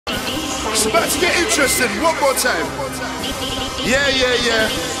It's about to get interesting. One more time. Yeah.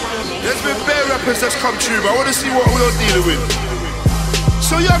 There's been bare rappers that's come true, but I want to see what we're dealing with.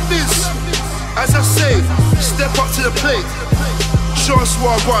 So young Dizz, as I say, step up to the plate. Show us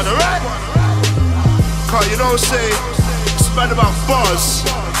what I want, alright? Cause you know, say, it's mad about bars.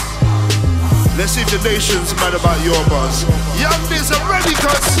 Let's see if the nation's mad about your bars. Young Dizz, I'm ready,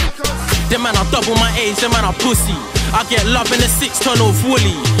 cuz. Them man are double my age, them man are pussy. I get love in a 6-ton off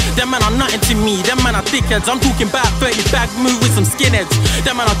woolly. Them man are nothing to me, them man are dickheads. I'm talking about 30 bag move with some skinheads.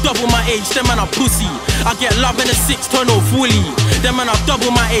 Them man are double my age, them man are pussy. I get love in a 6-ton off woolly. Them man are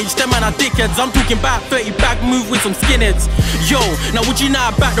double my age, them man are dickheads. I'm talking about 30 bag move with some skinheads. Yo, now would you know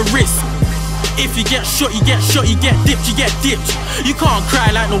about the risk? If you get shot, you get shot, you get dipped, you get dipped. You can't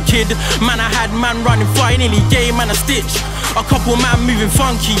cry like no kid. Man, I had man running fire, nearly gave man a stitch. A couple man moving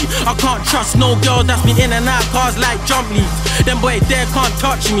funky. I can't trust no girl that's been in and out cars like jump leads. Them boy there can't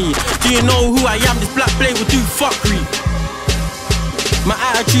touch me. Do you know who I am? This black blade will do fuckery. My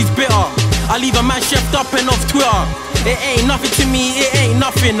attitude's bitter. I leave a man chefed up and off Twitter. It ain't nothing to me, it ain't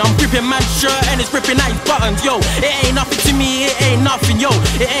nothing. I'm ripping man's shirt and it's ripping out his buttons. Yo, it ain't nothing to me, it ain't nothing. Yo,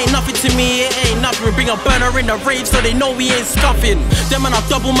 it ain't nothing to me, it ain't nothing. We bring a burner in the rave so they know we ain't scuffing. Them man are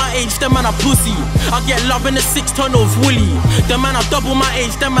double my age, them man are pussy. I get love in a 6-ton of woolly. Them man are double my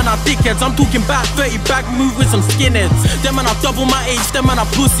age, them man are dickheads. I'm talking about 30 bag move with some skinheads. Them man are double my age, them man are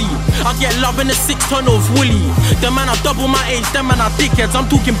pussy. I get love in a 6-ton of woolly. Them man are double my age, them man are dickheads. I'm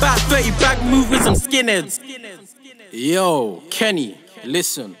talking about 30 bag move with some skinheads. Yo, Kenny,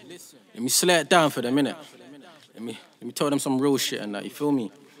 listen. Let me slow it down for the minute. Let me tell them some real shit and that, you feel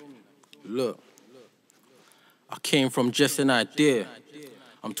me? Look, I came from just an idea.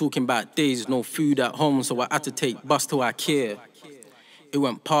 I'm talking about days, no food at home, so I had to take bus to IKEA. It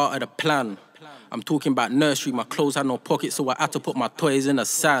went part of the plan. I'm talking about nursery, my clothes had no pockets, so I had to put my toys in the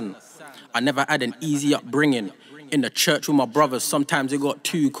sand. I never had an easy upbringing. In the church with my brothers, sometimes it got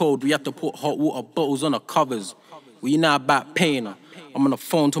too cold. We had to put hot water bottles on the covers. We know about pain. I'm on the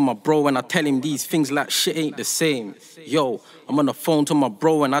phone to my bro and I tell him these things like shit ain't the same. Yo, I'm on the phone to my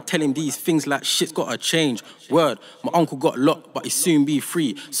bro and I tell him these things like shit's gotta change. Word, my uncle got locked but he soon be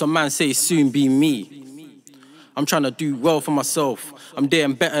free. Some man say soon be me. I'm trying to do well for myself. I'm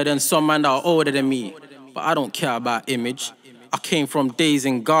doing better than some man that are older than me. But I don't care about image. I came from days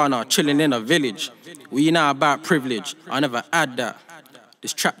in Ghana, chilling in a village. We know about privilege. I never had that.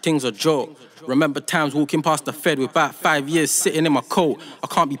 This trap thing's a joke. Remember times walking past the Fed with about 5 years sitting in my coat. I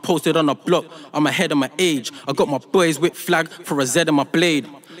can't be posted on a block, I'm ahead of my age. I got my boys with flag for a Z in my blade.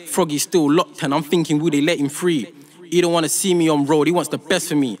 Froggy's still locked and I'm thinking, will they let him free? He don't want to see me on road, he wants the best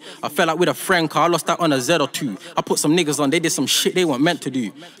for me. I fell out with a friend car, I lost out on a Z or two. I put some niggas on, they did some shit they weren't meant to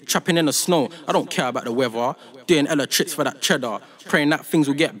do. Trapping in the snow, I don't care about the weather. Doing Ella tricks for that cheddar. Praying that things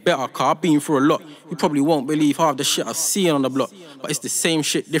will get better, car. I've been through a lot. You probably won't believe half the shit I see on the block. But it's the same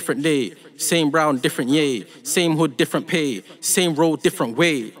shit, different day. Same brown, different yay. Same hood, different pay. Same road, different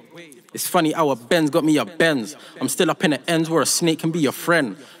way. It's funny how a Benz got me a Benz. I'm still up in the ends where a snake can be your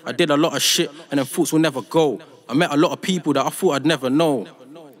friend. I did a lot of shit and them thoughts will never go. I met a lot of people that I thought I'd never know.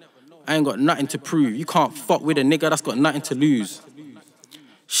 I ain't got nothing to prove. You can't fuck with a nigga that's got nothing to lose.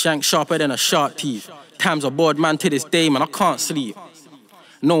 Shank sharper than a shark teeth. Times a bored man to this day, man, I can't sleep.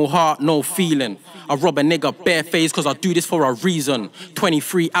 No heart, no feeling. I rob a nigga barefaced cause I do this for a reason.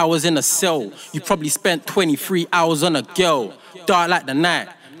 23 hours in a cell. You probably spent 23 hours on a girl. Dark like the night,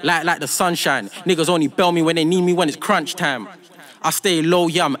 light like the sunshine. Niggas only bail me when they need me when it's crunch time. I stay low,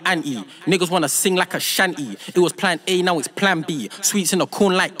 yeah, I'm anti. Niggas wanna sing like a shanty. It was plan A, now it's plan B. Sweets in the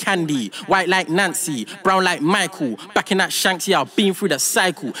corn like candy. White like Nancy, brown like Michael. Back in that shanks, yeah, I've been through the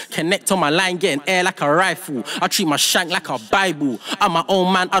cycle. Connect on my line, getting air like a rifle. I treat my shank like a Bible. I'm my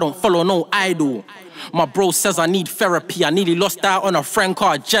own man, I don't follow no idol. My bro says I need therapy. I nearly lost out on a friend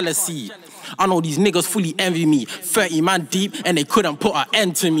called jealousy. I know these niggas fully envy me. 30 man deep and they couldn't put an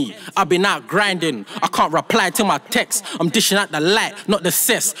end to me. I've been out grinding, I can't reply to my text. I'm dishing out the light, not the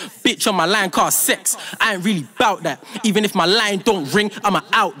cess. Bitch on my line called sex, I ain't really bout that. Even if my line don't ring, I'ma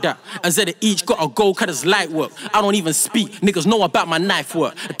out that. A Z each gotta go cause it's light work. I don't even speak, niggas know about my knife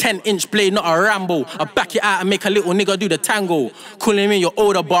work. A 10-inch blade, not a Rambo. I back it out and make a little nigga do the tango. Calling me your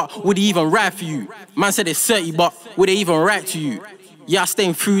older, but would he even ride for you? Man said it's 30, but would they even write to you? Yeah, I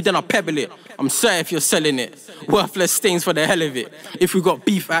stain food, then I pebble it. I'm sorry if you're selling it. Worthless stains for the hell of it. If we got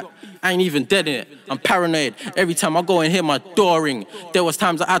beef at, I ain't even dead in it. I'm paranoid. Every time I go and hear my door ring. There was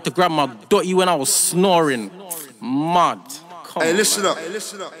times I had to grab my dotty when I was snoring. Mad. Hey, listen up.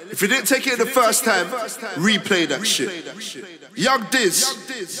 If you didn't take it the first time, replay that shit. Young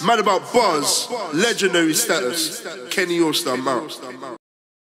Dizz, mad about bars, legendary status. Kenny All-Star Mount.